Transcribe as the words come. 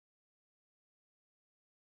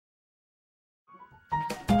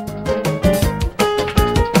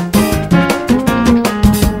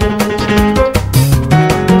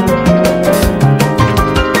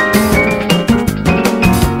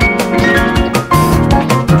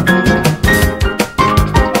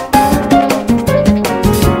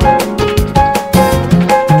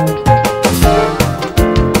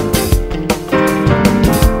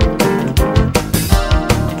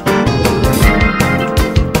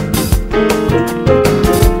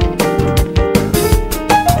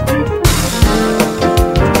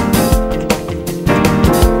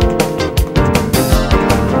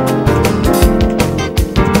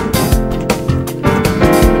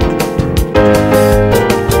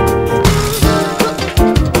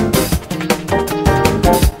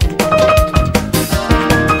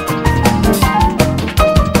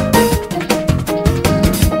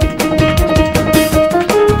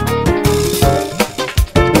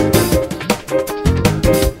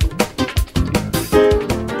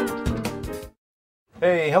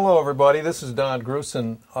Hello everybody, this is Don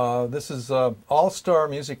Grusin. This is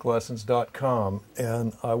allstarmusiclessons.com,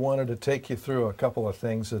 and I wanted to take you through a couple of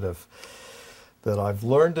things that I've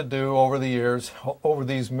learned to do over the years, over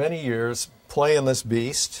these many years playing this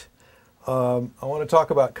beast. I want to talk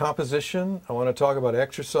about composition, I want to talk about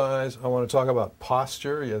exercise, I want to talk about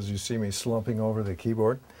posture, as you see me slumping over the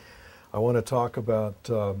keyboard. I want to talk about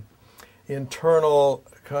internal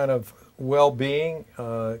kind of well-being,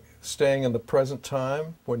 staying in the present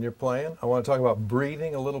time when you're playing. I want to talk about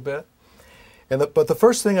breathing a little bit. But the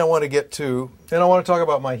first thing I want to get to, and I want to talk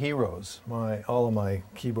about my heroes, all of my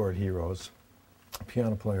keyboard heroes,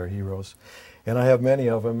 piano player heroes. And I have many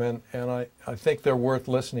of them, and I think they're worth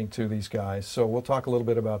listening to, these guys. So we'll talk a little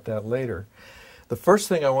bit about that later. The first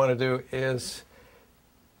thing I want to do is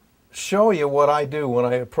show you what I do when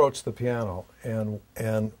I approach the piano. And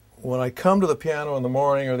when I come to the piano in the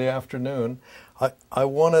morning or the afternoon, I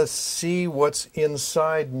want to see what's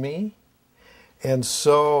inside me, and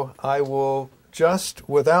so I will just,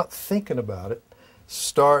 without thinking about it,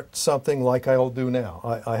 start something like I'll do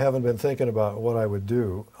now. I haven't been thinking about what I would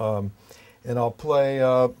do, and I'll play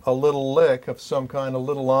a little lick of some kind of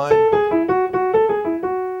little line.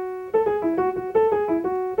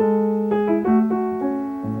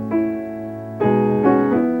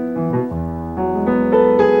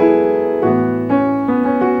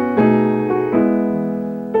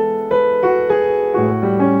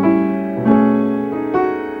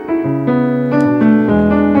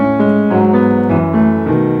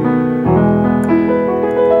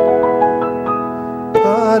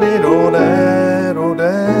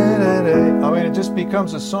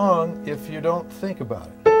 Becomes a song if you don't think about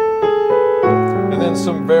it. And then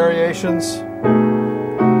some variations.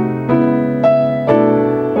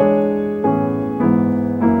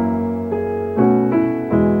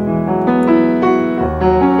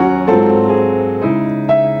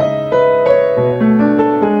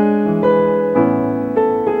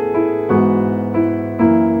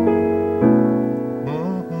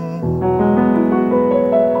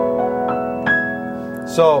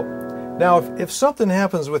 So now, if something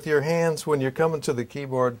happens with your hands when you're coming to the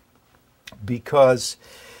keyboard, because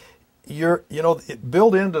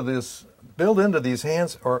built into these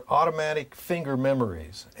hands are automatic finger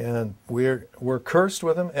memories, and we're cursed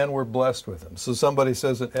with them and we're blessed with them. So somebody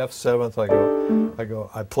says an F7th, I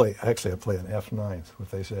play an F9th,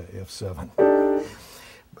 what they say, F7.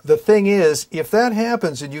 The thing is, if that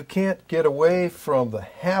happens and you can't get away from the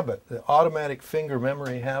habit, the automatic finger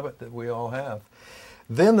memory habit that we all have,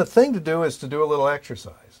 then the thing to do is to do a little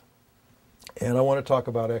exercise. And I want to talk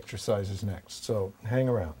about exercises next, so hang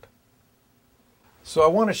around. So I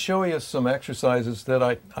want to show you some exercises that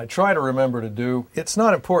I try to remember to do. It's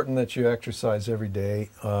not important that you exercise every day,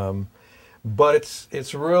 but this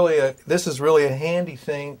is really a handy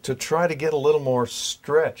thing to try to get a little more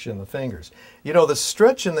stretch in the fingers. You know, the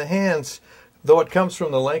stretch in the hands, though it comes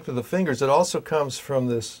from the length of the fingers, it also comes from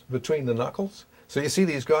this between the knuckles. So you see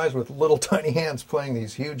these guys with little tiny hands playing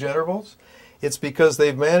these huge intervals. It's because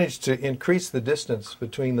they've managed to increase the distance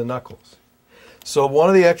between the knuckles. So one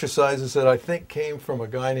of the exercises that I think came from a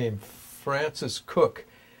guy named Francis Cook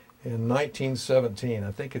in 1917.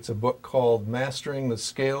 I think it's a book called Mastering the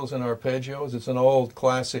Scales and Arpeggios. It's an old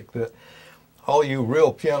classic that all you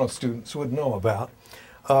real piano students would know about.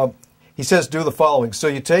 He says do the following. So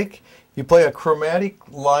you play a chromatic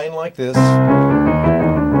line like this,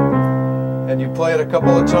 and you play it a couple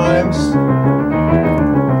of times,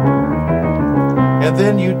 and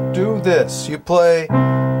then you do this. You play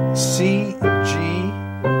C, G,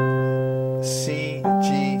 C,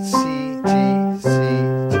 G, C, G, C,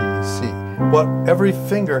 G, C. But every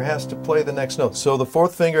finger has to play the next note. So the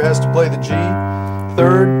fourth finger has to play the G,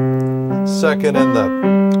 third, second, and the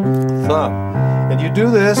thumb. And you do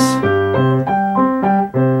this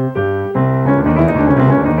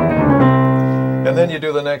and then you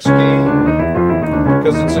do the next key,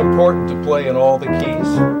 because it's important to play in all the keys.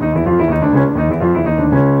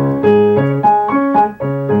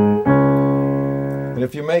 And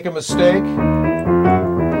if you make a mistake,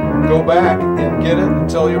 go back and get it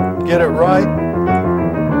until you get it right.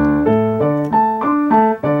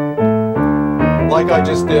 Like I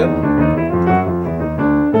just did.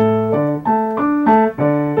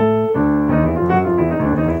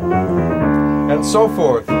 And so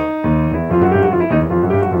forth.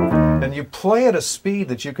 And you play at a speed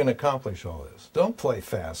that you can accomplish all this. Don't play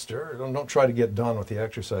faster. Don't try to get done with the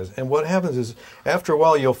exercise. And what happens is, after a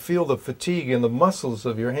while, you'll feel the fatigue in the muscles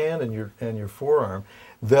of your hand and your forearm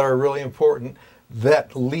that are really important,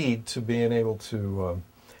 that lead to being able to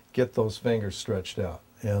get those fingers stretched out.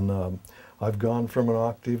 And I've gone from an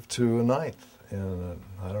octave to a ninth in,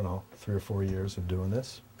 I don't know, 3 or 4 years of doing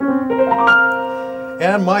this.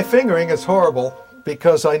 And my fingering is horrible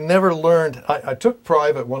because I never learned. I took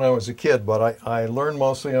private when I was a kid, but I learned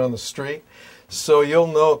mostly on the street. So you'll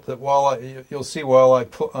note that you'll see while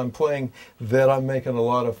I'm playing that I'm making a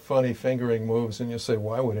lot of funny fingering moves, and you'll say,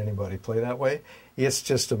 why would anybody play that way? It's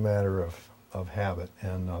just a matter of habit,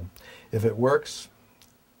 and if it works,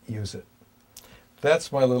 use it.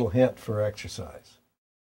 That's my little hint for exercise.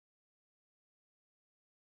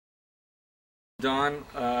 Don,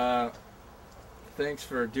 thanks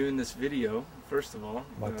for doing this video, first of all.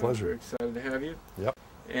 My pleasure. We're excited to have you. Yep.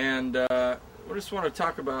 And we just want to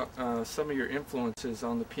talk about some of your influences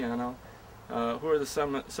on the piano. Who are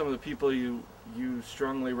some of the people you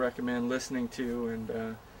strongly recommend listening to? And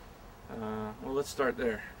well, let's start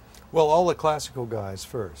there. Well, all the classical guys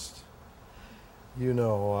first. You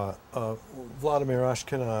know, Vladimir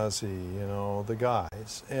Ashkenazy, you know, the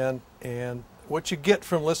guys. And what you get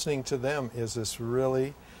from listening to them is this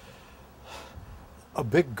really a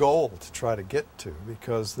big goal to try to get to,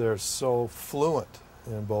 because they're so fluent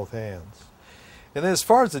in both hands. And then as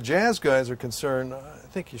far as the jazz guys are concerned, I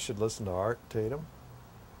think you should listen to Art Tatum.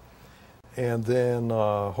 And then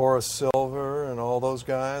Horace Silver and all those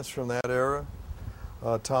guys from that era.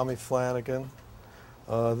 Tommy Flanagan.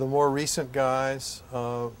 The more recent guys,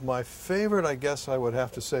 my favorite, I guess I would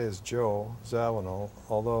have to say, is Joe Zawinul,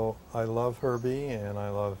 although I love Herbie and I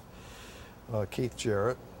love Keith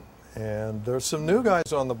Jarrett. And there's some new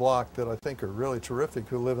guys on the block that I think are really terrific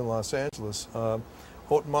who live in Los Angeles.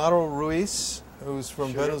 Otmaro Ruiz, who's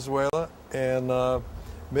from Venezuela, and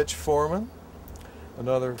Mitch Foreman,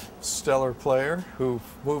 another stellar player who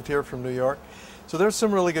moved here from New York. So there's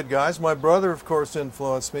some really good guys. My brother, of course,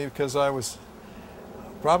 influenced me because I was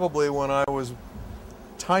probably, when I was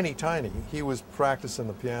tiny, he was practicing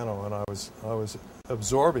the piano, and I was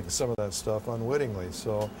absorbing some of that stuff unwittingly.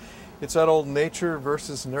 So it's that old nature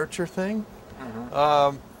versus nurture thing.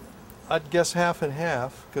 I'd guess half and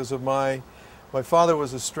half, because of my father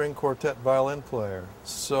was a string quartet violin player,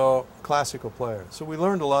 so classical player. So we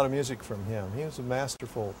learned a lot of music from him. He was a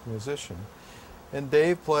masterful musician. And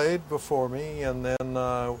Dave played before me, and then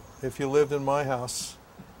if you lived in my house,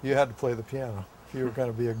 you had to play the piano. If you were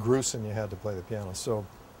going to be a Grusin, you had to play the piano. So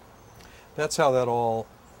that's how that all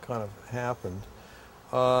kind of happened.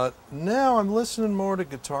 Now I'm listening more to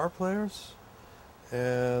guitar players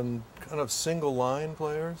and kind of single line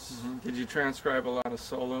players. Did you transcribe a lot of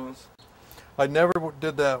solos? I never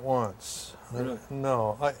did that once. Really?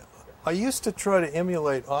 No. I used to try to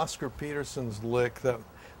emulate Oscar Peterson's lick, that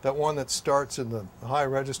one that starts in the high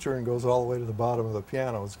register and goes all the way to the bottom of the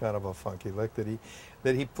piano. It's kind of a funky lick that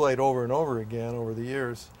he played over and over again over the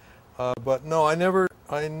years. But no, I never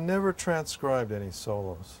transcribed any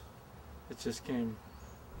solos. It just came.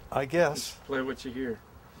 I guess. Just play what you hear.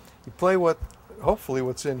 You play hopefully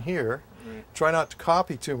what's in here. Right. Try not to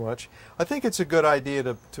copy too much. I think it's a good idea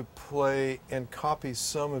to play and copy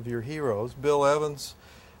some of your heroes. Bill Evans,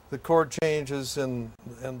 the chord changes and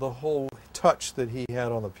the whole touch that he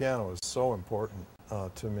had on the piano is so important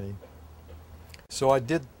to me. So I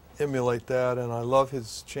did emulate that, and I love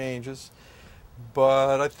his changes.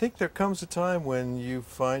 But I think there comes a time when you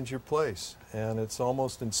find your place, and it's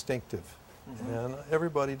almost instinctive. And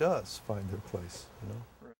everybody does find their place, you know.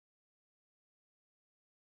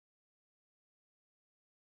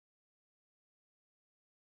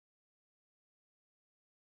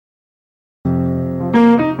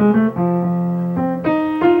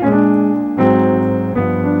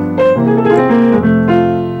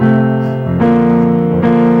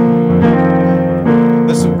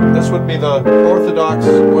 This would be the orthodox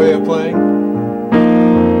way of playing.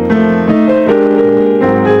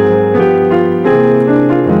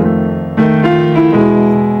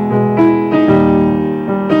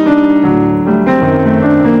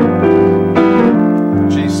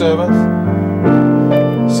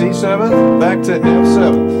 F7th, back to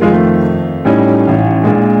F7th.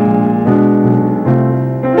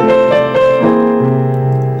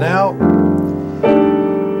 Now,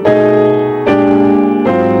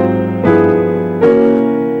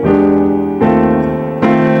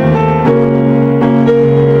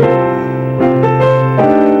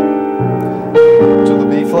 to the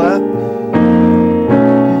B flat.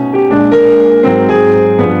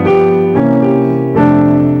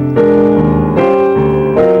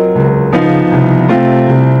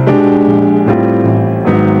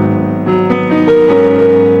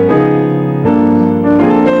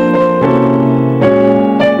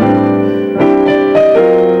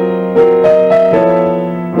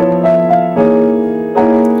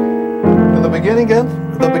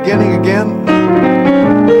 The beginning again.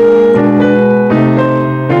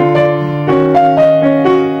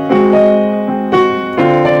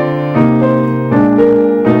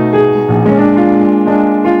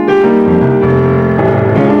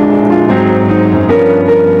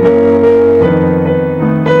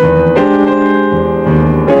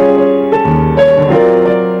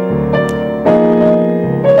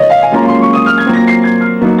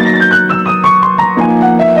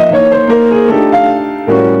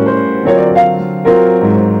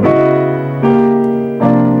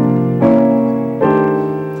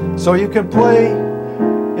 So you can play,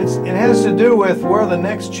 it has to do with where the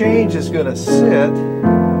next change is going to sit.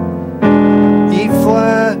 E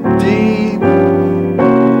flat, D,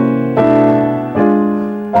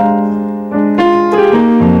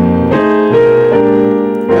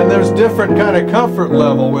 and there's different kind of comfort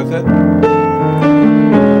level with it.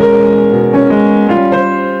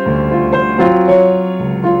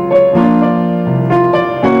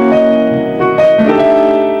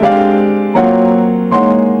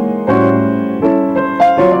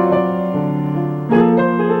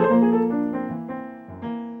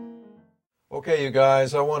 Okay, you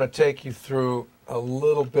guys, I want to take you through a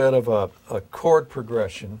little bit of a chord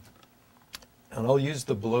progression, and I'll use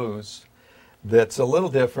the blues that's a little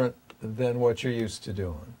different than what you're used to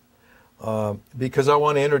doing, because I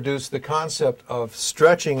want to introduce the concept of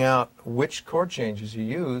stretching out which chord changes you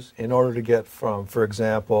use in order to get from, for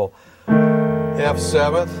example,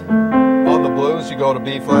 F7th. On the blues, you go to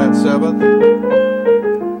B flat 7th.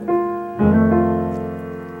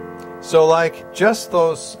 So like just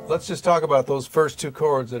those, let's just talk about those first two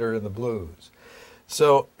chords that are in the blues.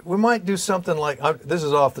 So we might do something like, this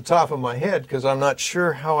is off the top of my head because I'm not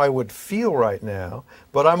sure how I would feel right now,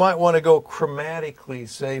 but I might want to go chromatically,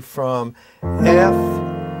 say from F,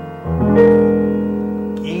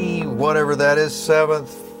 E, whatever that is, 7th,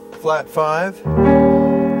 flat 5,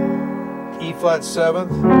 E flat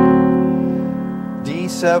 7th, D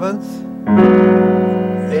 7th,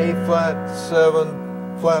 A flat 7,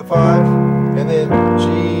 flat 5, and then G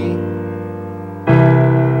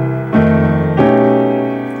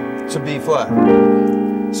to B flat.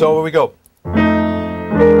 So here we go.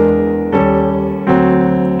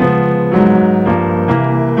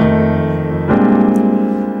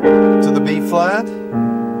 To the B flat,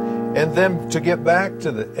 and then to get back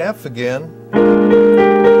to the F again,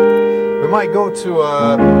 we might go to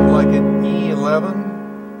like an E11.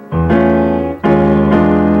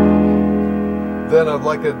 Then I'd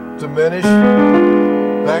like a diminish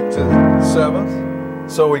back to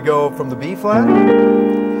 7th. So we go from the B flat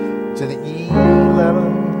to the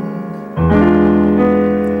E11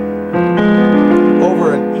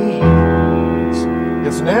 over an E.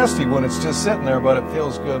 It's nasty when it's just sitting there, but it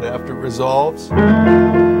feels good after it resolves.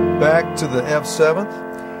 Back to the F7th.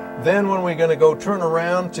 Then when we're going to go turn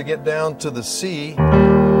around to get down to the C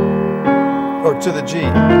or to the G.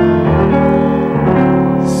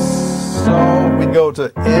 So we go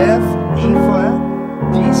to F, E flat,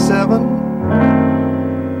 D7,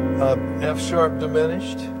 F sharp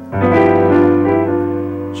diminished,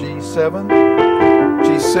 G7,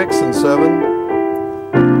 G6 and 7.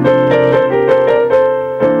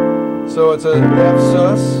 So it's a F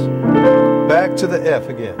sus, back to the F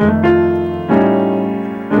again.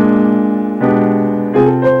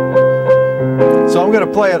 So I'm going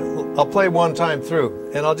to play it, I'll play one time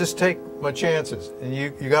through, and I'll just take my chances, and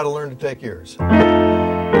you got to learn to take yours.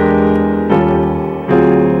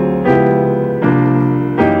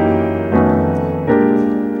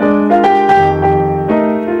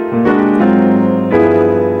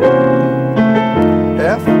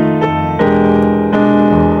 F,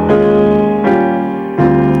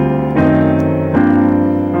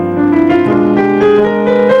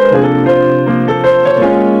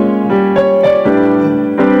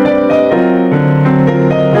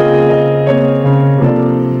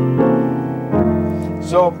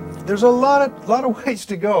 there's a lot of lot of ways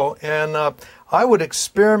to go, and I would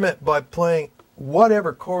experiment by playing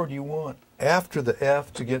whatever chord you want after the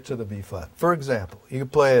F to get to the B flat. For example, you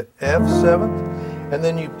could play at F7th, and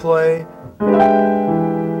then you play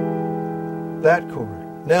that chord.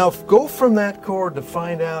 Now, go from that chord to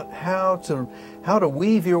find out how to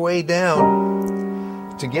weave your way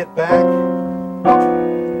down to get back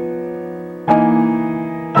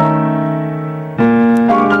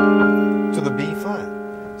to the B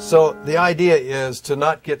flat. So the idea is to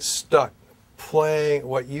not get stuck playing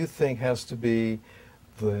what you think has to be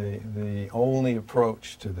the only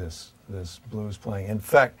approach to this blues playing. In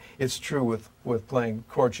fact, it's true with playing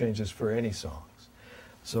chord changes for any songs.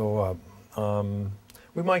 So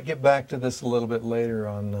we might get back to this a little bit later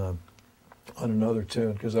on another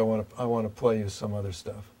tune, because I want to play you some other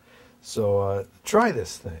stuff. So try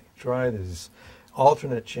this thing. Try these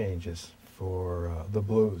alternate changes for the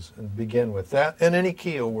blues, and begin with that. And any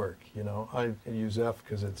key will work. You know, I use F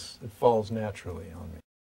because it falls naturally on me.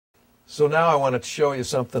 So now I want to show you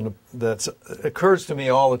something that occurs to me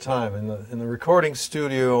all the time in the recording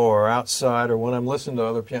studio or outside or when I'm listening to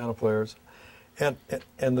other piano players. And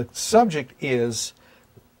the subject is,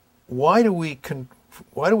 why do we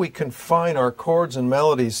confine our chords and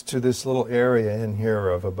melodies to this little area in here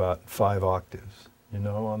of about 5 octaves, you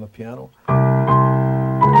know, on the piano?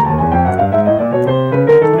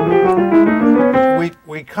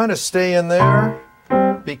 We kind of stay in there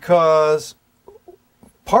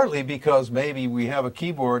partly because maybe we have a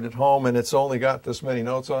keyboard at home and it's only got this many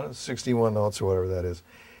notes on it, 61 notes or whatever that is,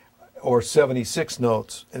 or 76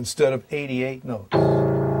 notes instead of 88 notes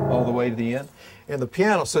all the way to the end. And the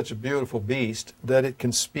piano's such a beautiful beast that it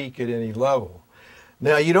can speak at any level.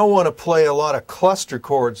 Now, you don't want to play a lot of cluster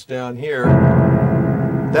chords down here.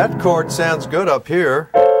 That chord sounds good up here,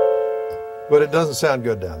 but it doesn't sound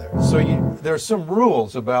good down there. So there's some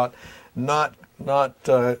rules about not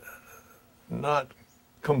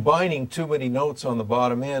combining too many notes on the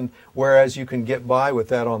bottom end, whereas you can get by with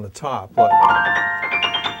that on the top. Like,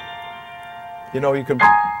 you know, you can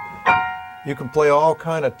play all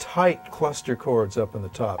kind of tight cluster chords up in the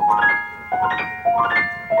top.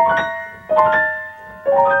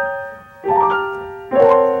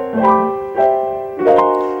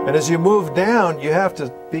 And as you move down, you have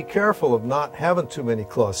to be careful of not having too many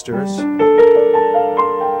clusters,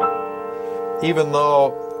 even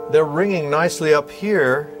though they're ringing nicely up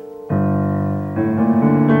here.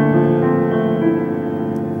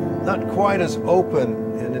 Not quite as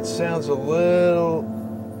open, and it sounds a little,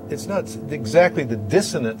 it's not exactly the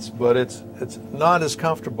dissonance, but it's not as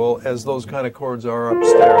comfortable as those kind of chords are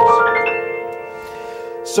upstairs.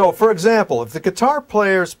 So, for example, if the guitar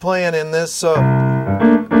player's playing in this, and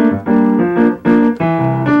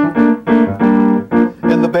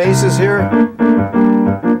the bass is here,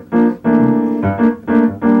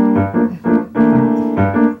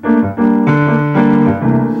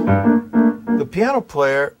 the piano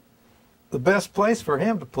player, the best place for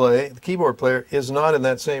him to play, the keyboard player, is not in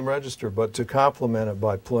that same register, but to complement it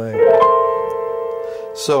by playing.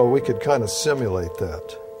 So we could kind of simulate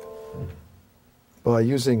that by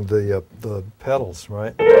using the pedals,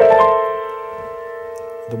 right?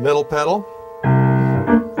 The middle pedal.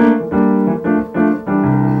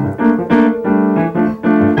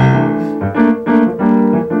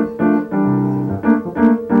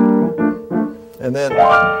 And then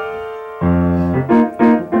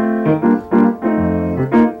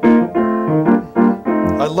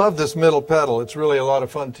I love this middle pedal. It's really a lot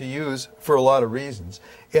of fun to use for a lot of reasons.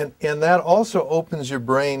 And that also opens your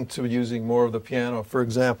brain to using more of the piano. For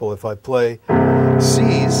example, if I play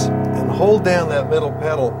C's and hold down that middle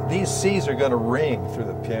pedal, these C's are going to ring through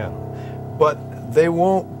the piano. But they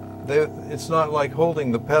won't, it's not like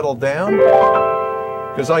holding the pedal down,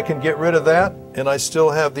 because I can get rid of that and I still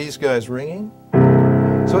have these guys ringing.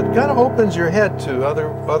 So it kind of opens your head to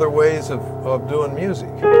other ways of doing music.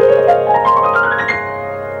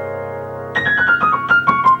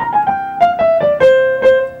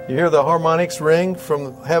 You hear the harmonics ring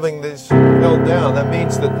from having these held down. That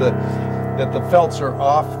means that the felts are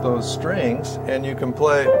off those strings, and you can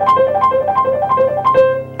play.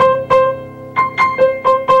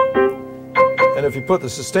 And if you put the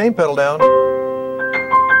sustain pedal down,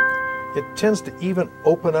 it tends to even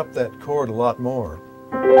open up that chord a lot more.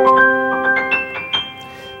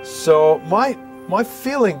 So my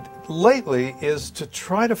feeling lately is to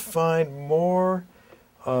try to find more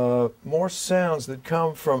more sounds that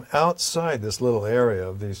come from outside this little area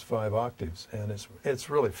of these 5 octaves, and it's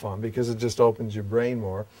really fun because it just opens your brain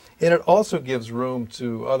more, and it also gives room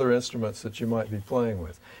to other instruments that you might be playing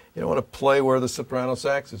with. You don't want to play where the soprano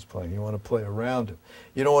sax is playing. You want to play around it.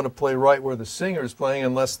 You don't want to play right where the singer is playing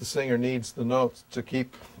unless the singer needs the notes to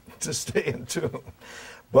stay in tune.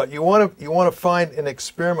 But you want to find and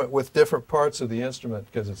experiment with different parts of the instrument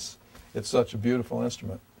because it's such a beautiful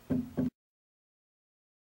instrument.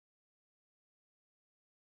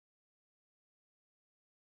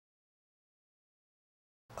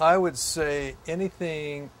 I would say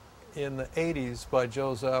anything in the 80s by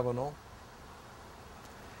Joe Zawinul,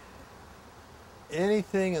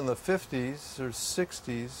 anything in the 50s or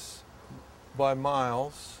 60s by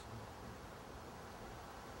Miles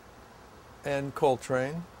and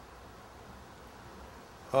Coltrane,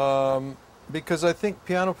 because I think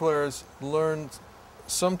piano players learn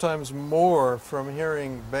sometimes more from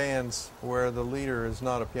hearing bands where the leader is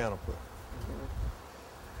not a piano player.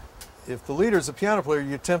 If the leader's a piano player,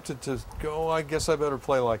 you're tempted to go, I guess I better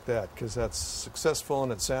play like that because that's successful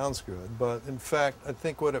and it sounds good. But in fact, I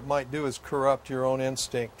think what it might do is corrupt your own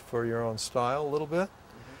instinct for your own style a little bit.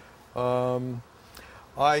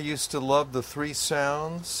 I used to love the 3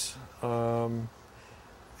 sounds, and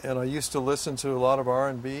I used to listen to a lot of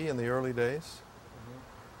R&B in the early days.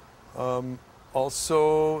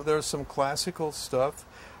 Also, there's some classical stuff.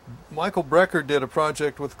 Michael Brecker did a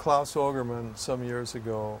project with Klaus Ogerman some years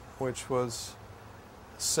ago, which was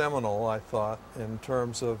seminal, I thought, in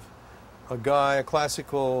terms of a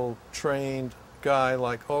classical trained guy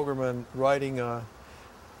like Ogerman writing a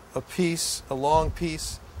long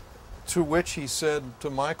piece, to which he said to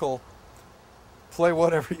Michael, play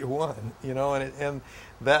whatever you want, you know, and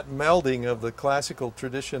that melding of the classical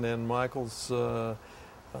tradition and Michael's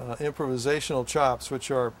improvisational chops, which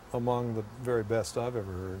are among the very best I've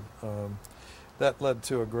ever heard, that led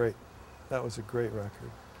to that was a great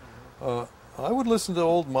record. I would listen to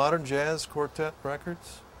old modern jazz quartet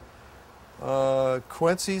records.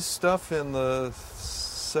 Quincy's stuff in the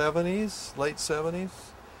 70s, late 70s.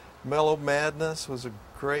 Mellow Madness was a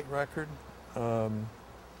great record.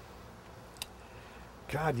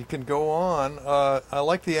 God, you can go on. I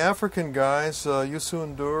like the African guys.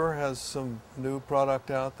 Youssou N'Dour has some new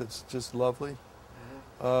product out that's just lovely.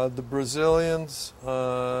 The Brazilians,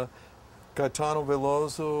 Caetano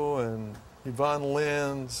Veloso and Ivan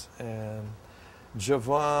Lins and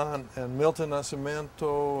Javan and Milton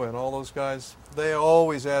Nascimento and all those guys, they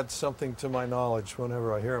always add something to my knowledge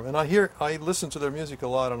whenever I hear them. And I listen to their music a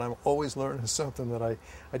lot, and I'm always learning something that I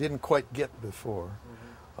didn't quite get before.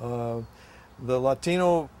 The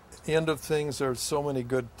Latino end of things, there are so many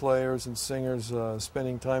good players and singers.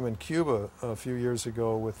 Spending time in Cuba a few years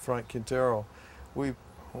ago with Frank Quintero, we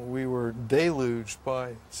were deluged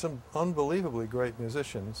by some unbelievably great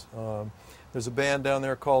musicians. There's a band down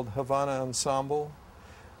there called Havana Ensemble,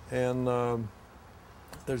 and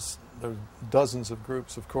there's dozens of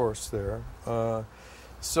groups, of course, there.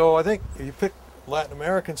 So I think you pick Latin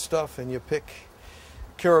American stuff and you pick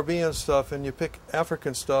Caribbean stuff and you pick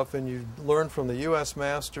African stuff and you learn from the U.S.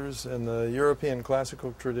 masters and the European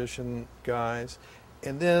classical tradition guys,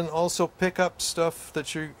 and then also pick up stuff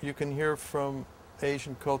that you can hear from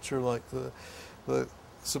Asian culture, like the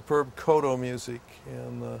superb koto music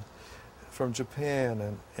and from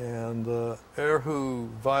Japan, and erhu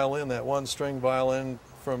violin, that one-string violin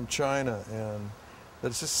from China, and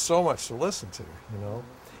there's just so much to listen to, you know.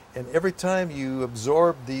 And every time you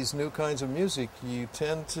absorb these new kinds of music, you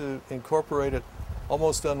tend to incorporate it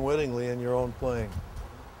almost unwittingly in your own playing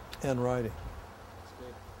and writing.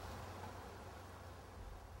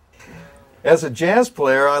 As a jazz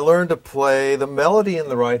player, I learned to play the melody in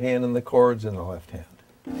the right hand and the chords in the left hand.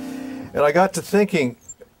 And I got to thinking,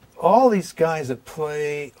 all these guys that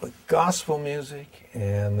play gospel music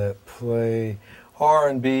and that play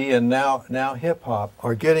R&B and now hip-hop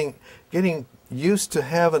are getting used to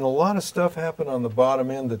having a lot of stuff happen on the bottom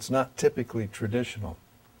end that's not typically traditional.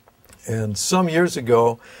 And some years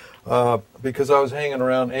ago, because I was hanging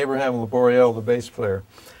around Abraham Laboriel, the bass player,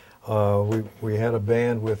 we had a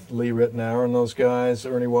band with Lee Ritenour and those guys,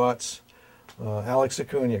 Ernie Watts, Alex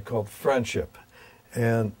Acuna, called Friendship.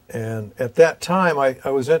 And at that time, I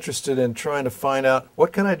was interested in trying to find out,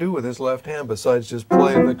 what can I do with his left hand besides just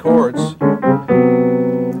playing the chords?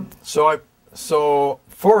 So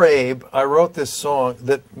for Abe, I wrote this song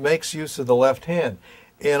that makes use of the left hand.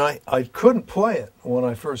 And I couldn't play it when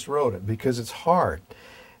I first wrote it because it's hard.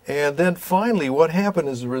 And then finally, what happened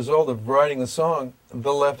as a result of writing the song,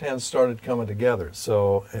 the left hand started coming together.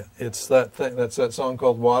 So it's that thing, that's that song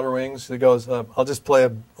called Water Wings that goes, I'll just play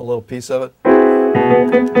a little piece of it.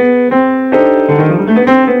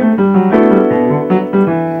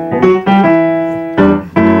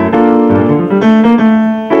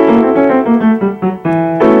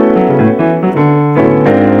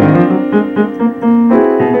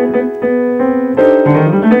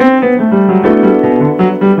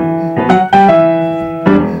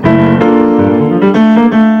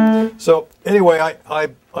 So anyway,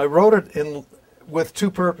 I wrote it in with two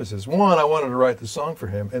purposes. One, I wanted to write the song for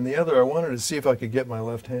him, and the other, I wanted to see if I could get my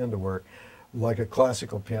left hand to work like a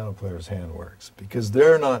classical piano player's hand works, because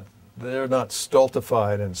they're not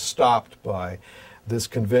stultified and stopped by this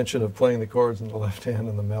convention of playing the chords in the left hand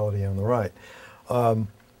and the melody on the right.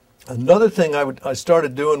 Another thing I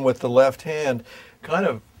started doing with the left hand, kind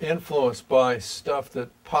of influenced by stuff that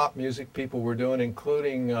pop music people were doing,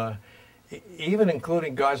 including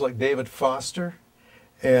including guys like David Foster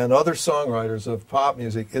and other songwriters of pop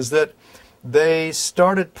music, is that they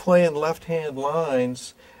started playing left-hand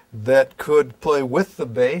lines that could play with the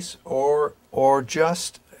bass or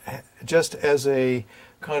just as a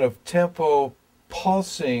kind of tempo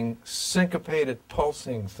pulsing, syncopated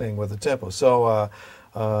pulsing thing with the tempo. So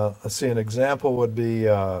let's see, an example would be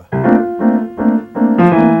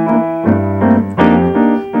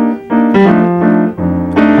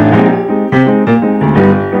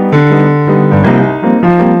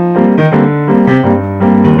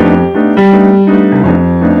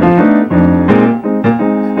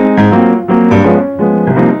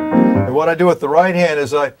what I do with the right hand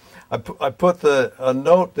is I put a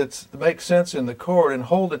note that makes sense in the chord and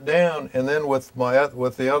hold it down, and then with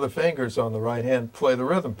the other fingers on the right hand play the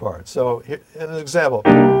rhythm part. So here, an example.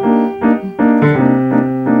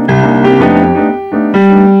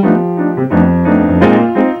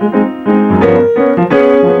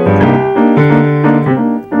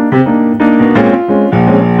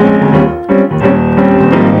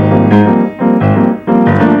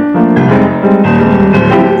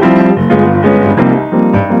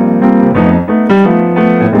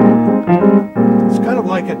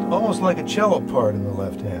 Almost like a cello part in the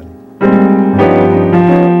left hand.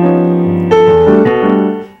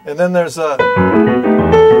 And then there's a...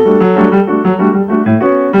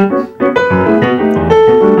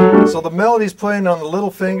 So the melody's playing on the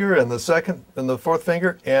little finger and the second and the fourth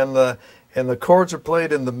finger, and the chords are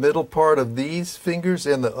played in the middle part of these fingers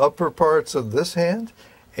in the upper parts of this hand,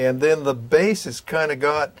 and then the bass has kind of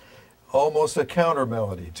got almost a counter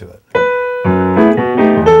melody to it.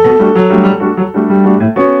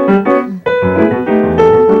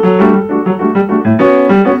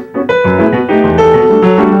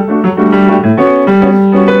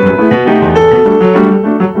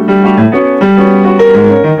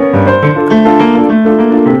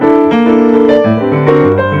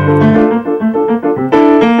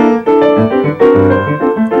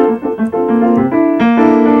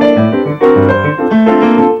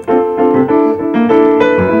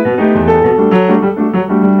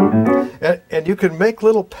 And you can make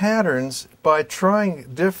little patterns by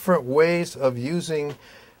trying different ways of using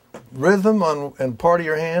rhythm on part of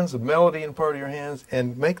your hands, a melody in part of your hands,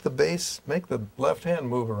 and make the left hand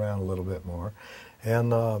move around a little bit more.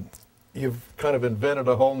 And you've kind of invented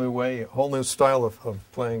a whole new way, a whole new style of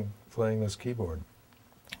playing this keyboard.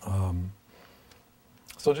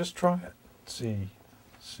 So just try it.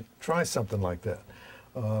 Try something like that.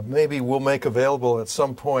 Maybe we'll make available at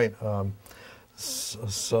some point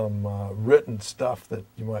some written stuff that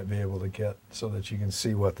you might be able to get so that you can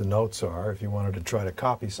see what the notes are if you wanted to try to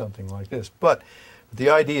copy something like this. But the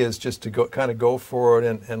idea is just to kind of go for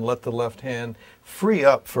it and let the left hand free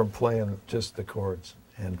up from playing just the chords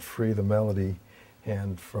and free the melody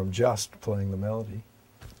hand from just playing the melody,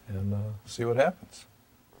 and see what happens.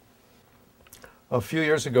 A few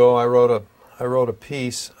years ago, I wrote a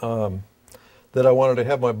piece that I wanted to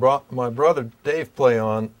have my brother Dave play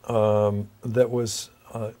on. That was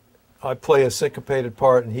I play a syncopated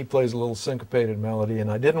part and he plays a little syncopated melody, and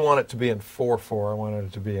I didn't want it to be in 4/4. I wanted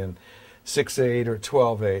it to be in 6/8 or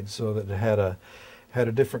 12/8, so that it had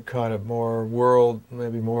a different kind of more world,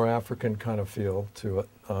 maybe more African kind of feel to it.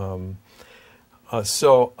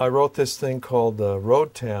 So I wrote this thing called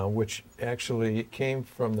Road Town, which actually came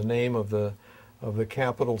from the name of the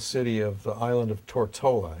capital city of the island of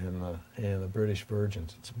Tortola in the British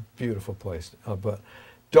Virgins. It's a beautiful place, but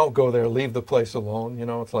don't go there. Leave the place alone. You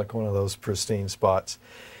know, it's like one of those pristine spots.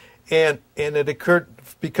 And it occurred,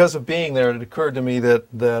 because of being there, it occurred to me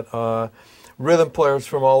that rhythm players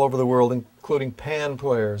from all over the world, including pan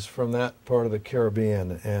players from that part of the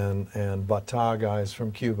Caribbean, and bata guys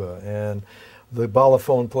from Cuba, and the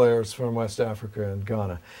balafon players from West Africa and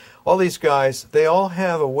Ghana. All these guys, they all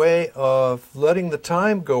have a way of letting the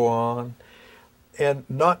time go on and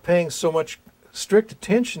not paying so much strict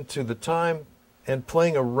attention to the time and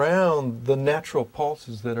playing around the natural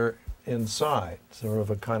pulses that are inside, sort of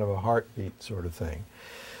a kind of a heartbeat sort of thing.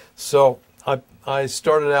 So I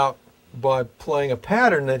started out by playing a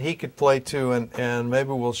pattern that he could play to, and maybe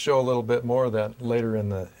we'll show a little bit more of that later in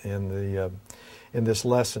this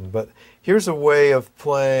lesson. But here's a way of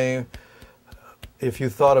playing. If you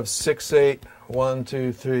thought of 6/8, 1,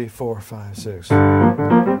 2, 3, 4, 5, 6.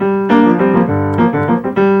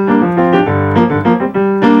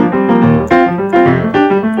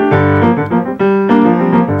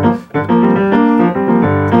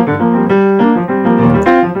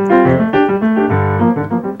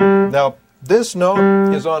 Now, this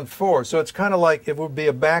note is on 4, so it's kind of like it would be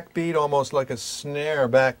a backbeat, almost like a snare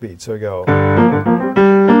backbeat. So we go.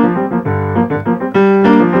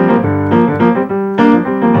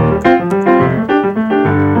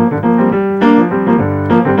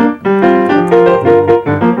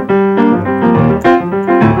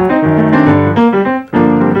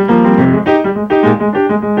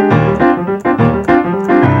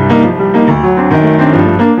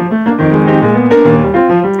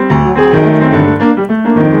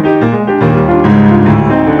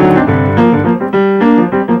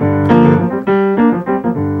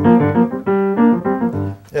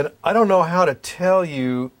 I don't know how to tell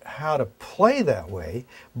you how to play that way,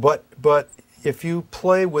 but if you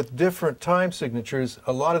play with different time signatures,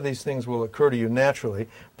 a lot of these things will occur to you naturally,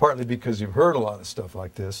 partly because you've heard a lot of stuff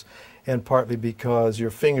like this, and partly because your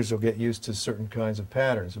fingers will get used to certain kinds of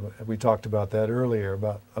patterns. We talked about that earlier,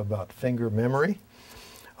 about finger memory.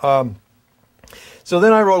 So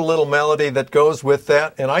then I wrote a little melody that goes with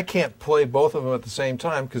that, and I can't play both of them at the same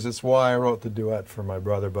time because it's why I wrote the duet for my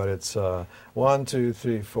brother, but it's 1, 2,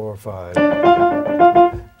 3, 4, 5.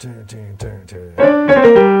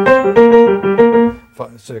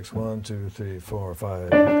 5, 6, 1, 2, 3, 4, 5.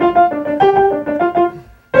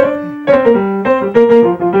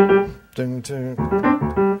 Ding, ding.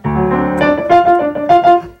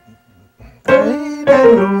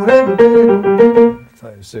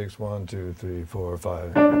 5, 6, 1, 2, 3, 4,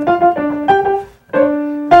 5.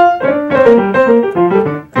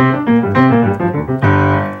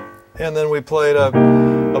 And then we played a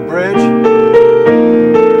bridge.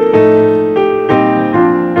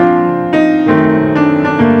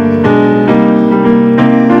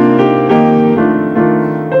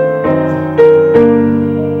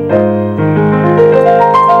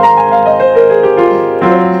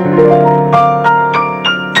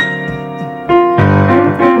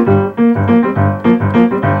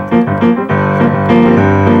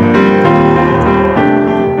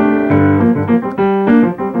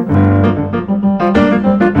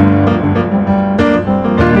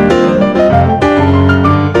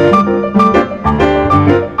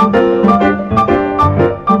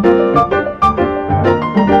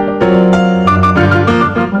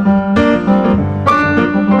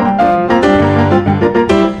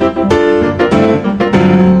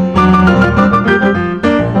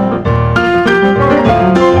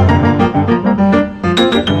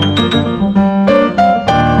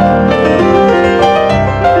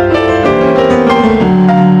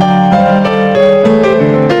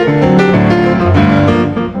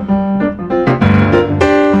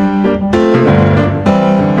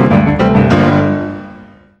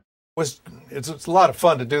 It's a lot of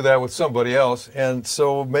fun to do that with somebody else, and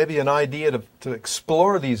so maybe an idea to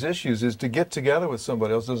explore these issues is to get together with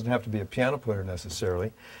somebody else. It doesn't have to be a piano player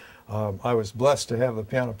necessarily. I was blessed to have the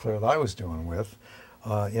piano player that I was doing with,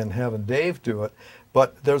 and having Dave do it.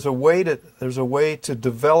 But there's a way to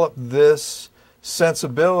develop this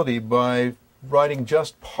sensibility by writing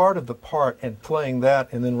just part of the part and playing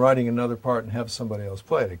that, and then writing another part and have somebody else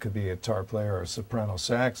play it. It could be a guitar player or a soprano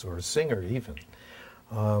sax or a singer even.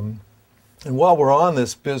 And while we're on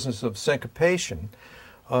this business of syncopation,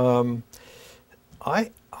 I've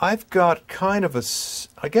got kind of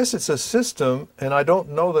I guess it's a system, and I don't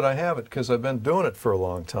know that I have it because I've been doing it for a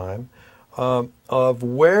long time, of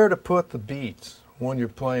where to put the beats when you're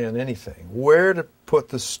playing anything, where to put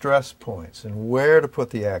the stress points, and where to put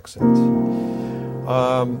the accents.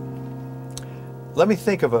 Let me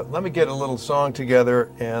think of let me get a little song together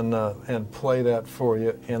and play that for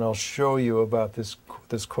you, and I'll show you about this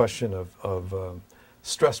question of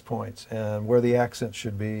stress points and where the accent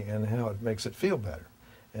should be and how it makes it feel better.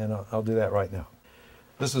 And I'll do that right now.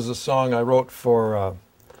 This is a song I wrote for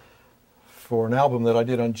an album that I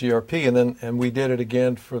did on GRP, and we did it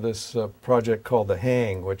again for this project called The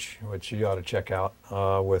Hang, which you ought to check out,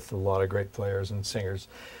 with a lot of great players and singers.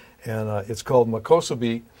 And it's called Makossa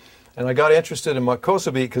Beat. And I got interested in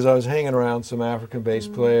Makossa beat because I was hanging around some African bass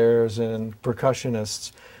players and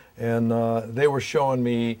percussionists, and they were showing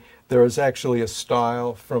me there is actually a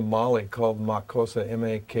style from Mali called Makossa,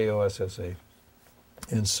 M-A-K-O-S-S-A.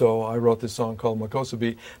 And so I wrote this song called Makossa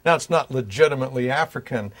beat. Now, it's not legitimately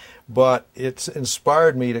African, but it's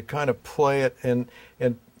inspired me to kind of play it and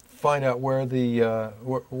find out where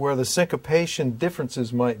the syncopation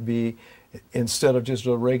differences might be instead of just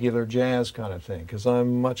a regular jazz kind of thing, because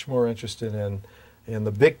I'm much more interested in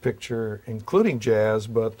the big picture, including jazz,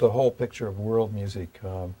 but the whole picture of world music,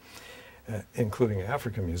 including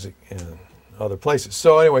African music and other places.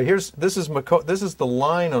 So anyway, this is the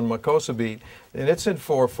line on Makossa beat, and it's in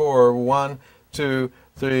 4/4. 1, 2,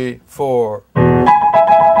 3, 4.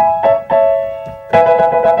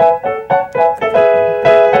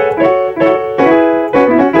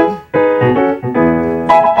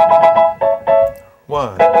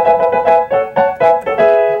 One.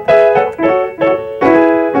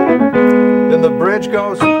 Then the bridge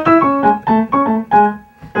goes.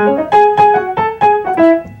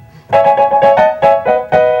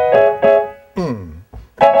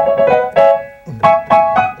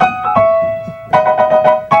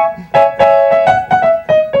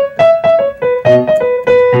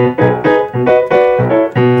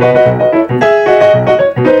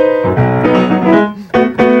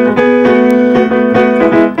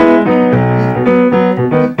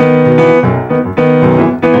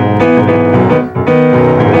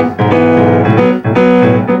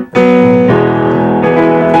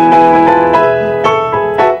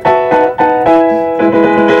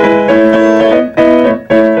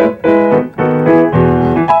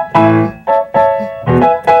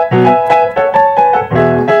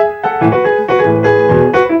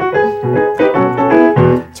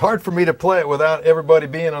 For me to play it without everybody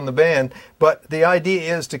being on the band, but the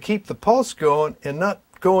idea is to keep the pulse going and not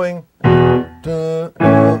going.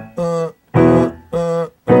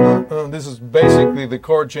 This is basically the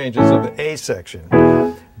chord changes of the A section.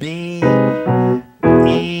 B,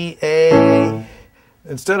 E, A.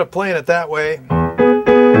 Instead of playing it that way.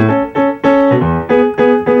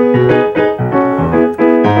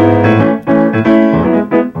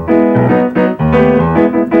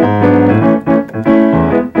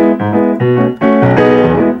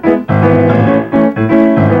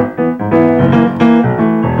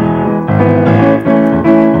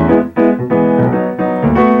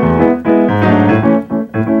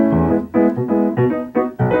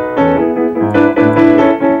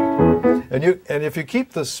 And if you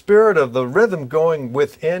keep the spirit of the rhythm going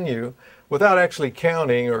within you, without actually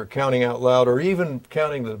counting or counting out loud or even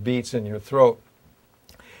counting the beats in your throat,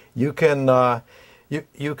 you can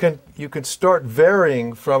start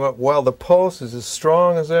varying from it while the pulse is as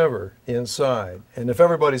strong as ever inside. And if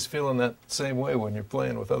everybody's feeling that same way when you're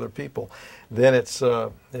playing with other people, then it's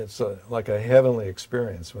like a heavenly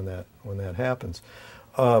experience when that happens.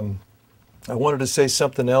 I wanted to say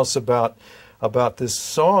something else about this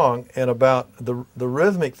song and about the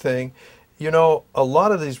rhythmic thing. You know, a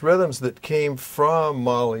lot of these rhythms that came from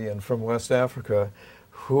Mali and from West Africa,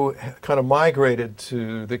 who kind of migrated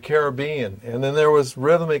to the Caribbean, and then there was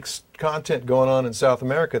rhythmic content going on in South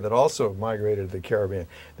America that also migrated to the Caribbean.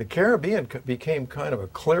 The Caribbean became kind of a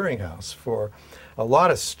clearinghouse for a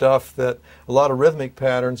lot of stuff, a lot of rhythmic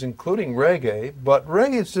patterns, including reggae, but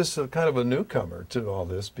reggae is just kind of a newcomer to all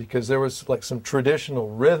this because there was like some traditional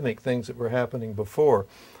rhythmic things that were happening before.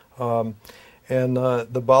 And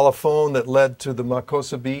the balafon that led to the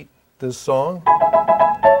Makossa beat, this song,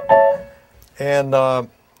 and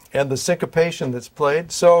the syncopation that's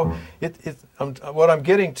played. So what I'm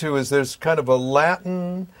getting to is there's kind of a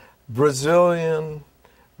Latin, Brazilian,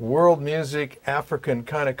 world music, African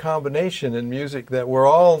kind of combination in music that we're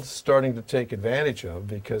all starting to take advantage of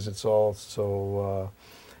because it's all so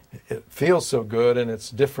it feels so good, and it's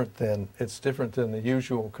different than the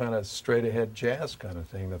usual kind of straight ahead jazz kind of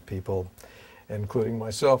thing that people, including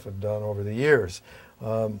myself, have done over the years.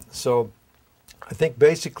 So I think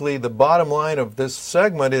basically the bottom line of this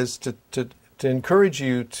segment is to encourage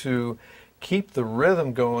you to keep the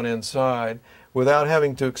rhythm going inside without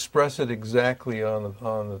having to express it exactly on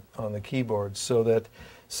the keyboard, so that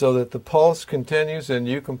the pulse continues and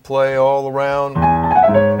you can play all around.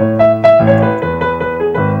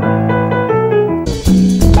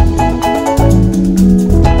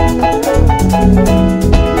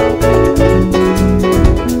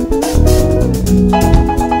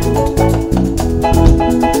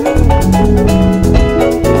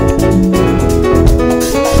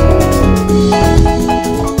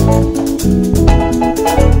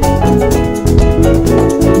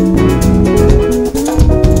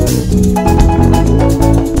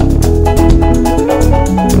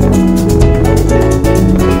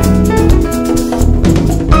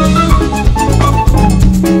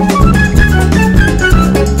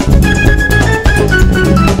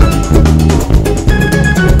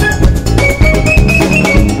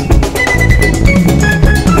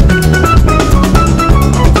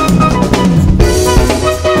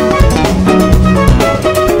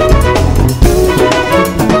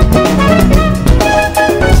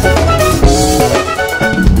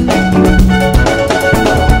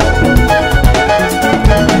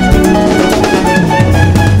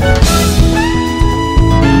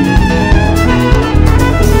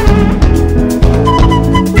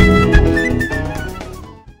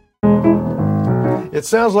 It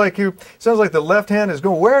sounds like the left hand is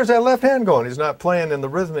going. Where's that left hand going? He's not playing in the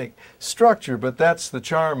rhythmic structure, but that's the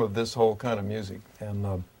charm of this whole kind of music.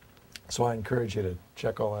 And so I encourage you to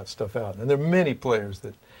check all that stuff out. And there are many players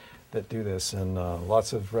that do this, and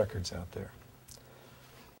lots of records out there.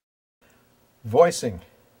 Voicing,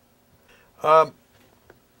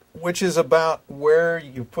 which is about where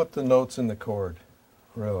you put the notes in the chord,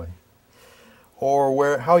 really,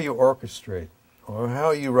 or how you orchestrate, or how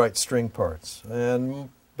you write string parts. And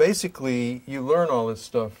basically, you learn all this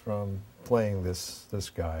stuff from playing this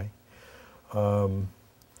guy.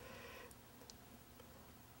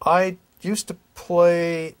 I used to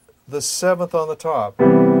play the seventh on the top.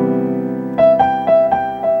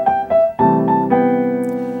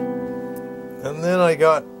 And then I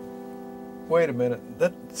got, wait a minute,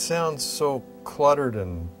 that sounds so cluttered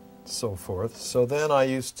and so forth. So then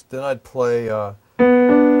I'd play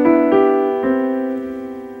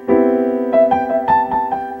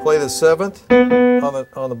the seventh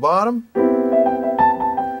on the bottom.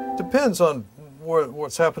 Depends on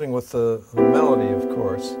what's happening with the melody, of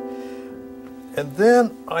course. And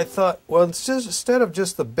then I thought, well, instead of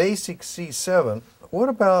just the basic C7, what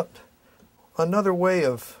about another way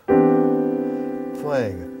of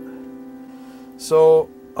playing it? So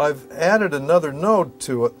I've added another note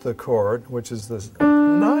to it, the chord, which is the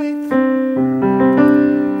ninth.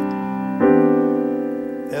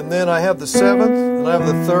 And then I have the seventh, and I have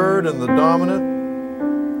the third and the dominant.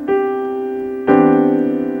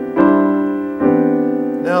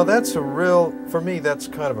 Now that's for me, that's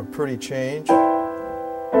kind of a pretty change.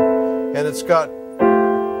 And it's got,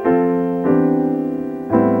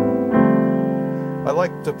 I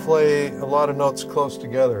like to play a lot of notes close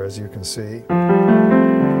together, as you can see.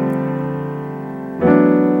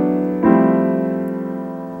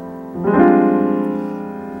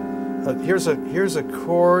 Here's a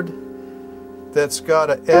chord that's got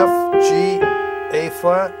a F, G, A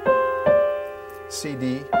flat, C,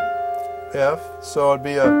 D, F. So it'd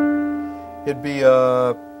be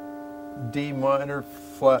a D minor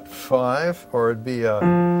flat 5, or it'd be a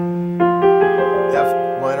F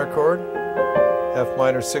minor chord, F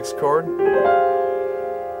minor 6 chord.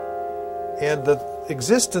 And the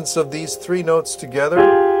existence of these three notes together,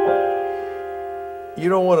 you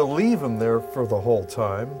don't want to leave them there for the whole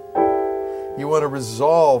time. You want to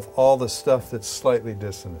resolve all the stuff that's slightly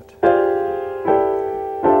dissonant.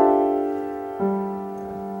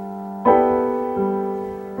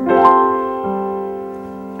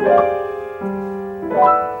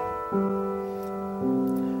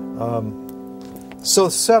 So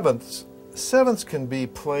sevenths can be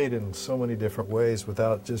played in so many different ways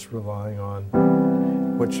without just relying on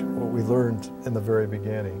what we learned in the very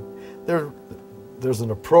beginning. There's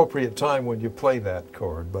an appropriate time when you play that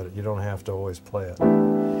chord, but you don't have to always play it.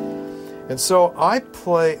 And so I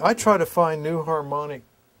try to find new harmonic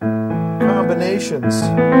combinations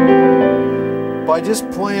by just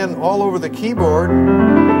playing all over the keyboard.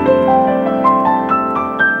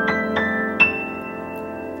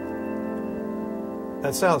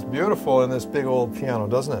 That sounds beautiful in this big old piano,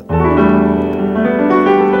 doesn't it?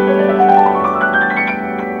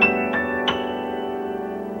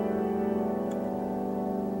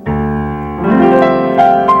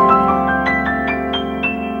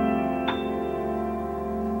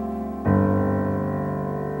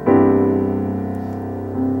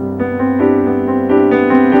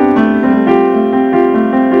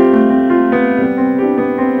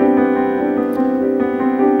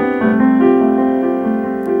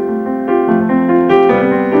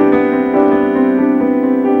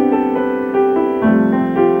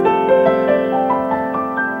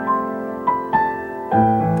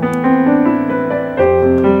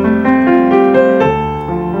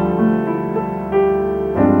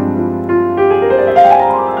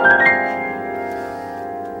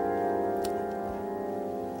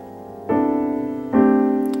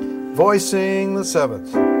 Voicing the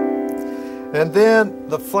seventh. And then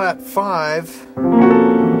the flat 5,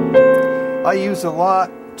 I use a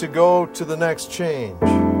lot to go to the next change.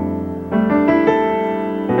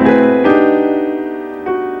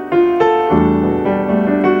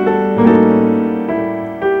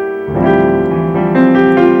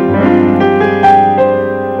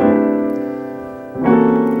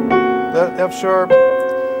 That F sharp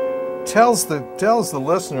tells the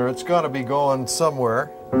listener it's got to be going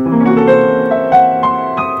somewhere.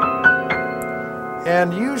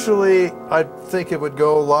 And usually I think it would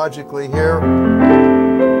go logically here.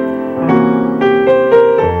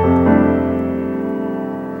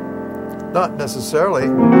 Not necessarily.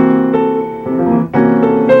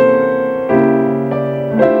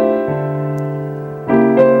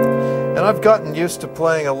 And I've gotten used to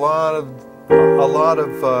playing a lot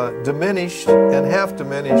of diminished and half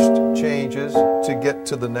diminished changes to get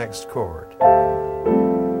to the next chord.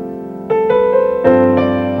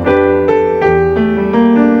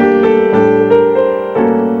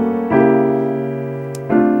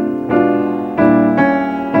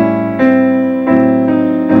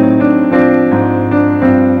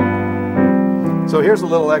 So here's a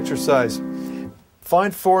little exercise.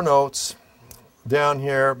 Find 4 notes down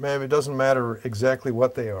here. Maybe it doesn't matter exactly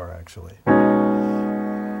what they are, actually.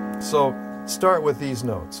 So start with these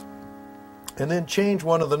notes. And then change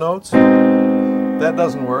one of the notes. That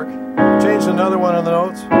doesn't work. Change another one of the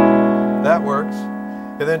notes. That works.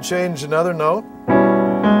 And then change another note.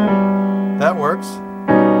 That works.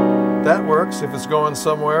 That works if it's going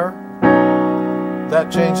somewhere.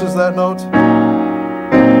 That changes that note.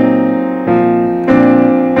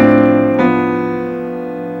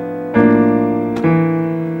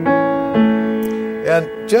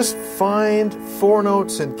 And just find 4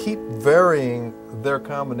 notes and keep varying their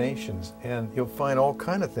combinations, and you'll find all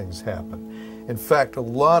kind of things happen. In fact, a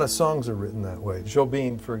lot of songs are written that way.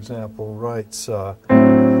 Jobim, for example, writes, what's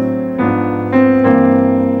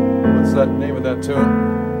that name of that tune?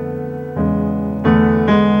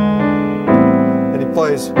 And he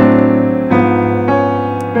plays.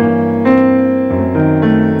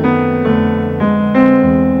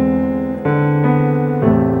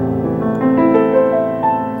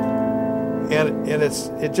 And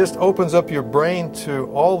it just opens up your brain to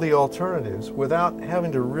all the alternatives without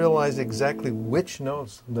having to realize exactly which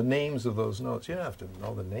notes, the names of those notes. You don't have to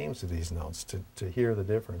know the names of these notes to hear the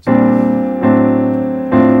difference.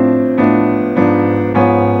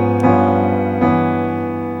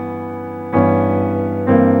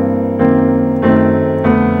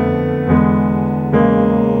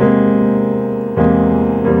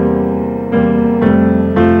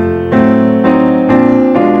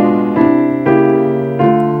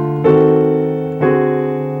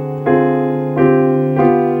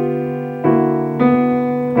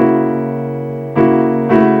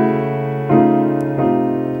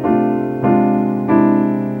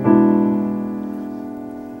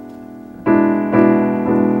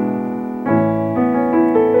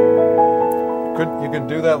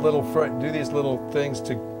 Do these little things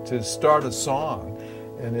to start a song,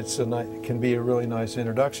 and it can be a really nice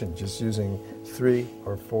introduction, just using 3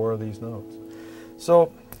 or 4 of these notes.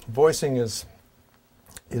 So voicing is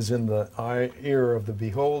in the ear of the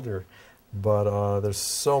beholder, but there's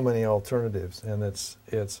so many alternatives, and it's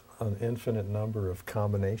an infinite number of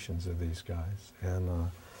combinations of these guys,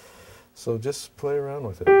 and so just play around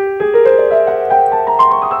with it.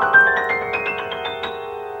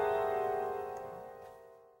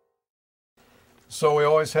 So we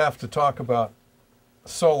always have to talk about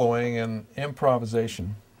soloing and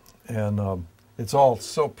improvisation, and it's all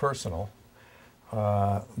so personal.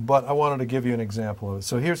 But I wanted to give you an example of it.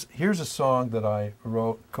 So here's a song that I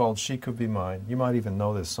wrote called "She Could Be Mine." You might even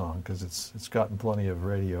know this song because it's gotten plenty of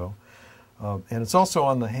radio, and it's also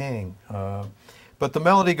on the Hang. But the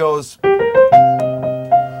melody goes.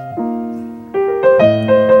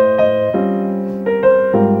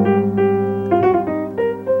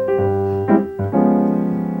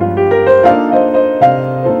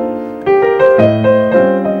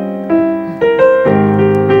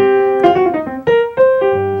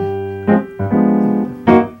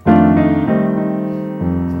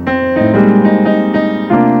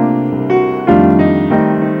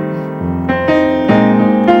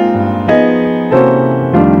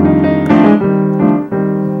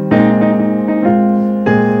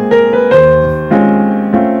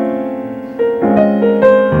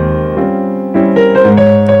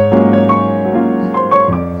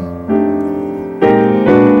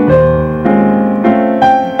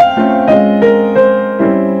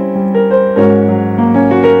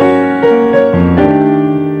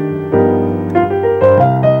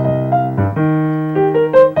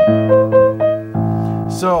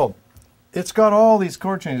 It's got all these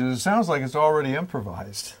chord changes. It sounds like it's already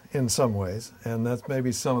improvised in some ways, and that's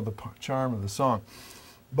maybe some of the charm of the song.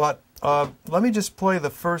 But let me just play the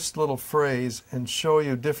first little phrase and show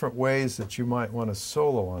you different ways that you might want to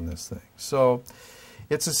solo on this thing. So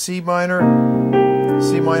it's a C minor 9,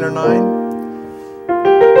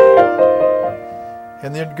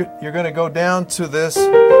 and then you're going to go down to this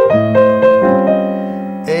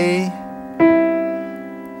A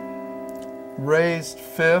raised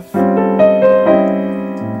 5th,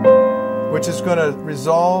 which is going to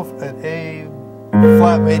resolve an A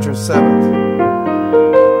flat major 7th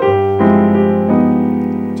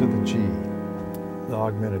to the G, the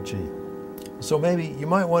augmented G. So maybe you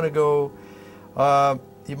might want to go,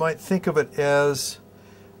 you might think of it as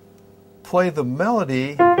play the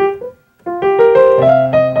melody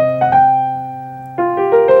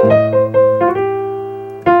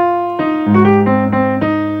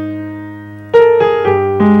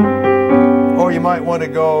or you might want to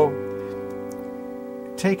go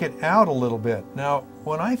take it out a little bit. Now,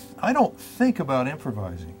 when I don't think about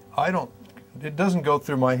improvising. It doesn't go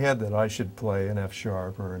through my head that I should play an F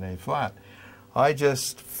sharp or an A flat. I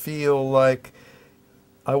just feel like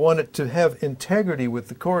I want it to have integrity with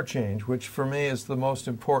the chord change, which for me is the most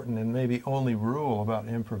important and maybe only rule about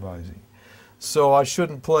improvising. So I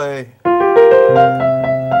shouldn't play,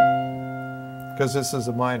 because this is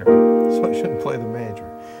a minor, so I shouldn't play the major.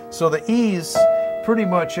 So the E's pretty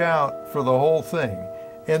much out for the whole thing.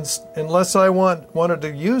 And unless I wanted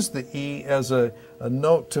to use the E as a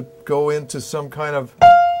note to go into some kind of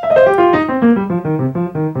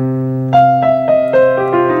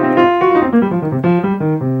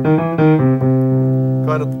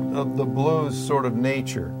the blues sort of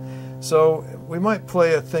nature. So we might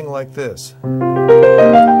play a thing like this. And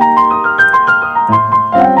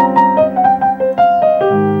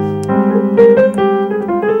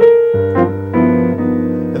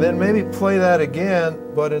then maybe play that again,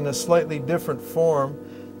 but in a slightly different form,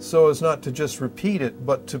 so as not to just repeat it,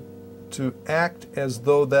 but to act as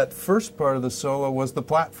though that first part of the solo was the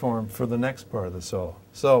platform for the next part of the solo.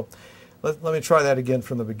 So let me try that again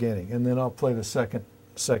from the beginning, and then I'll play the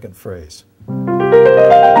second phrase.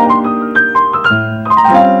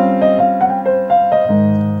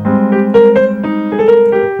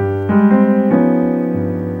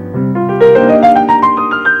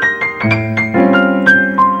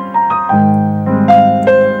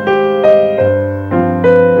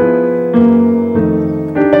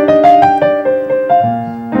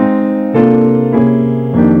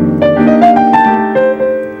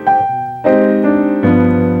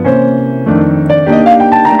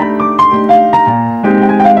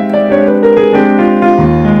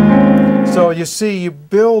 You see, you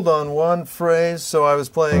build on one phrase, so I was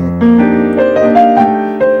playing.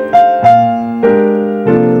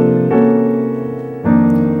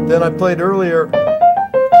 Then I played earlier,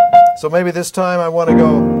 so maybe this time I want to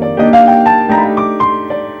go.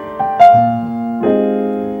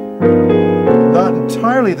 Not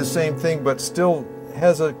entirely the same thing, but still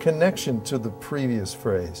has a connection to the previous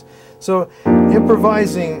phrase. So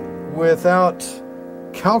improvising without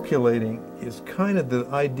calculating is kind of the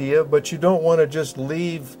idea, but you don't want to just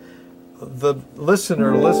leave the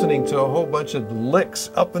listener listening to a whole bunch of licks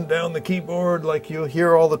up and down the keyboard like you'll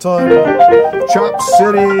hear all the time. Chop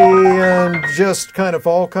City and just kind of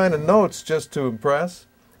all kind of notes just to impress,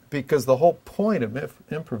 because the whole point of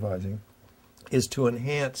improvising is to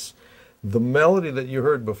enhance the melody that you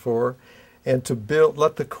heard before and to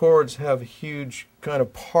let the chords have a huge kind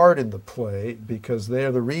of part in the play, because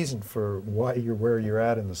they're the reason for why you're where you're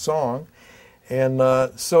at in the song. And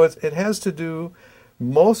so it has to do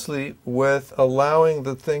mostly with allowing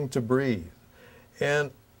the thing to breathe.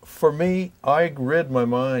 And for me, I rid my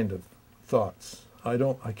mind of thoughts. I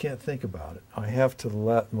can't think about it. I have to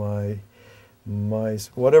let my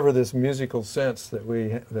whatever this musical sense that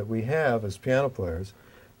we have as piano players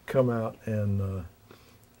come out and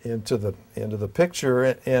into the picture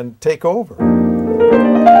and take over.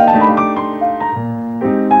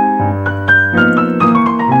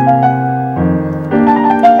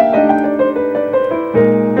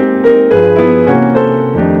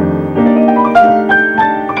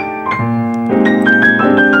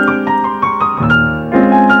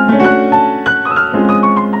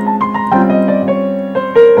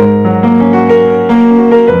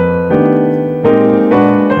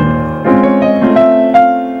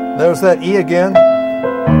 There's that E again.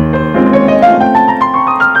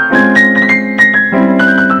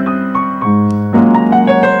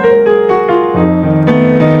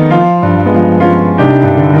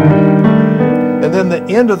 And then the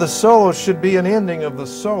end of the solo should be an ending of the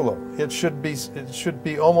solo. It should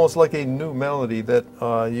be almost like a new melody that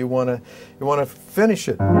you want to finish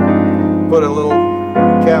it. Put a little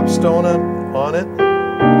capstone on it.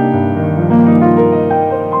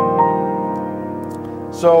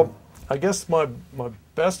 So I guess my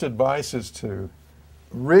best advice is to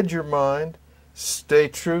rid your mind, stay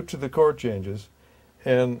true to the chord changes,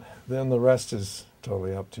 and then the rest is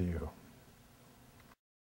totally up to you.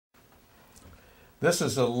 This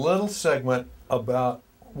is a little segment about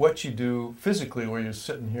what you do physically when you're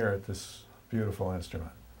sitting here at this beautiful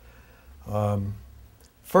instrument.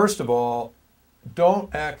 First of all,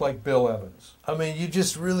 don't act like Bill Evans. I mean, you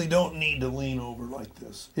just really don't need to lean over like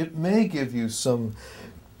this. It may give you some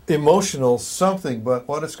emotional something, but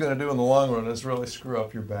what it's going to do in the long run is really screw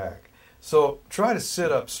up your back. So try to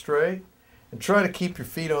sit up straight and try to keep your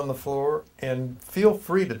feet on the floor, and feel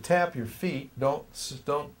free to tap your feet. Don't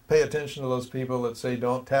pay attention to those people that say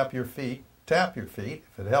don't tap your feet. Tap your feet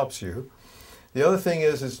if it helps you. The other thing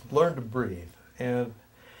is learn to breathe. And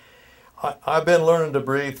I've been learning to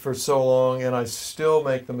breathe for so long, and I still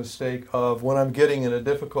make the mistake of, when I'm getting in a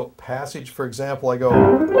difficult passage, for example, I go,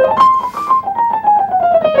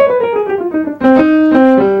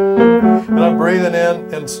 and I'm breathing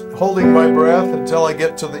in and holding my breath until I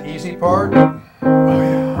get to the easy part. Oh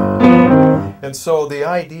yeah. And so the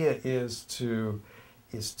idea is to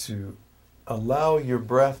allow your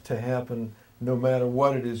breath to happen no matter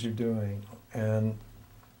what it is you're doing. And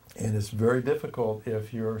it's very difficult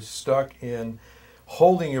if you're stuck in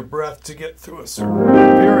holding your breath to get through a certain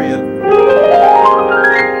period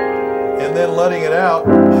and then letting it out,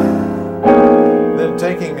 then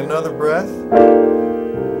taking another breath.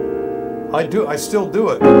 I still do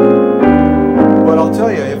it. But I'll tell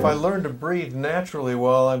you, if I learn to breathe naturally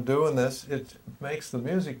while I'm doing this, it makes the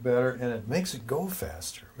music better, and it makes it go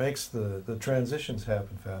faster. It makes the transitions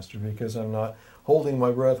happen faster, because I'm not holding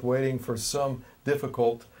my breath waiting for some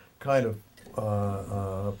difficult kind of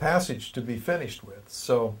passage to be finished with.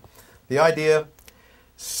 So the idea,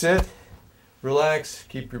 sit, relax,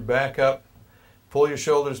 keep your back up, pull your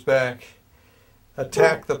shoulders back,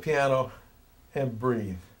 attack the piano, and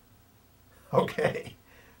breathe. Okay,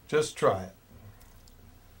 just try it.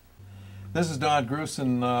 This is Don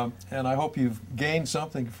Grusin, and I hope you've gained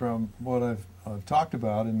something from what I've talked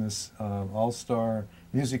about in this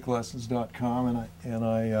allstarmusiclessons.com, and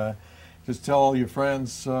I just tell all your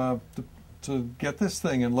friends to get this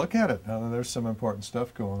thing and look at it. There's some important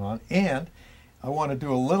stuff going on. And I want to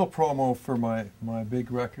do a little promo for my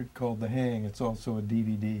big record called The Hang. It's also a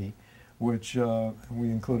DVD, which we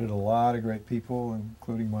included a lot of great people,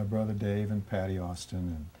 including my brother Dave and Patty Austin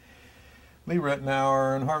and Lee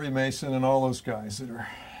Ritenour and Harvey Mason and all those guys that are,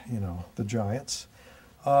 the giants.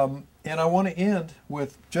 And I want to end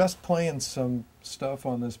with just playing some stuff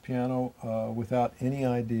on this piano without any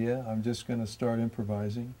idea. I'm just going to start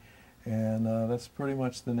improvising. And that's pretty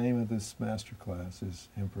much the name of this master class, is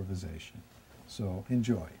improvisation. So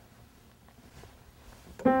enjoy.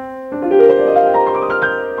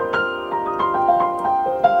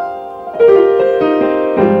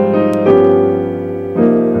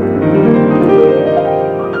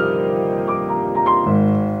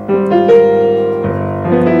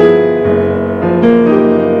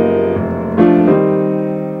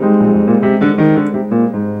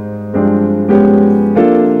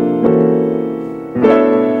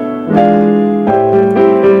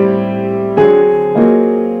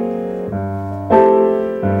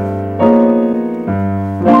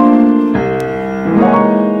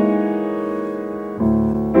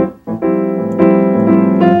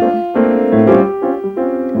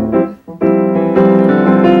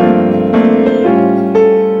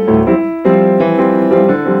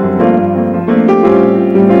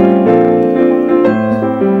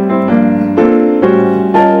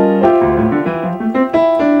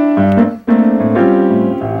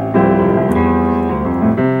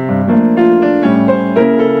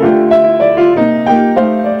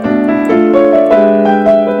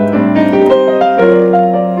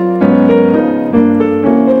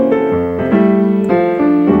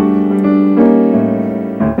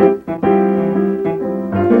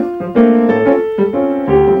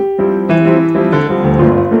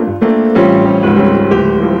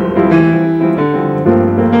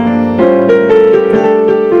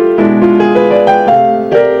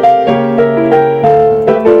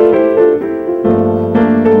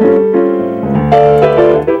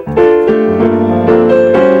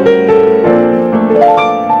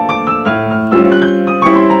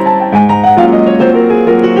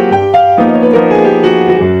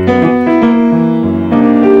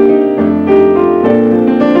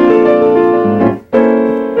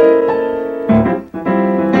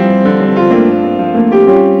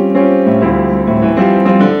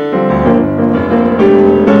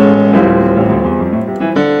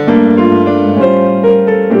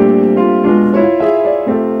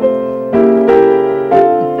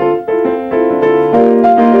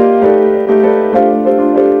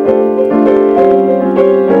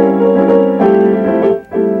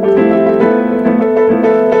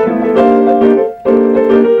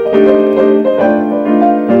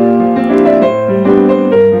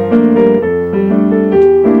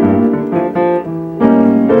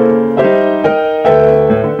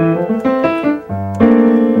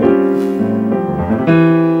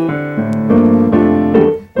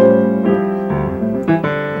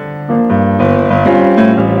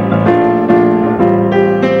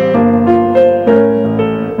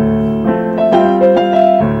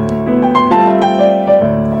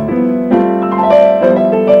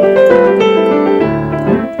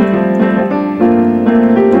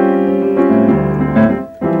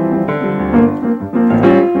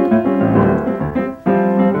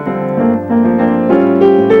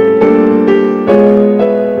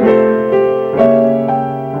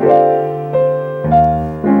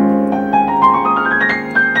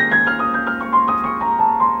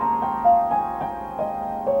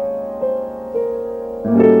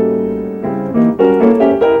 Bye.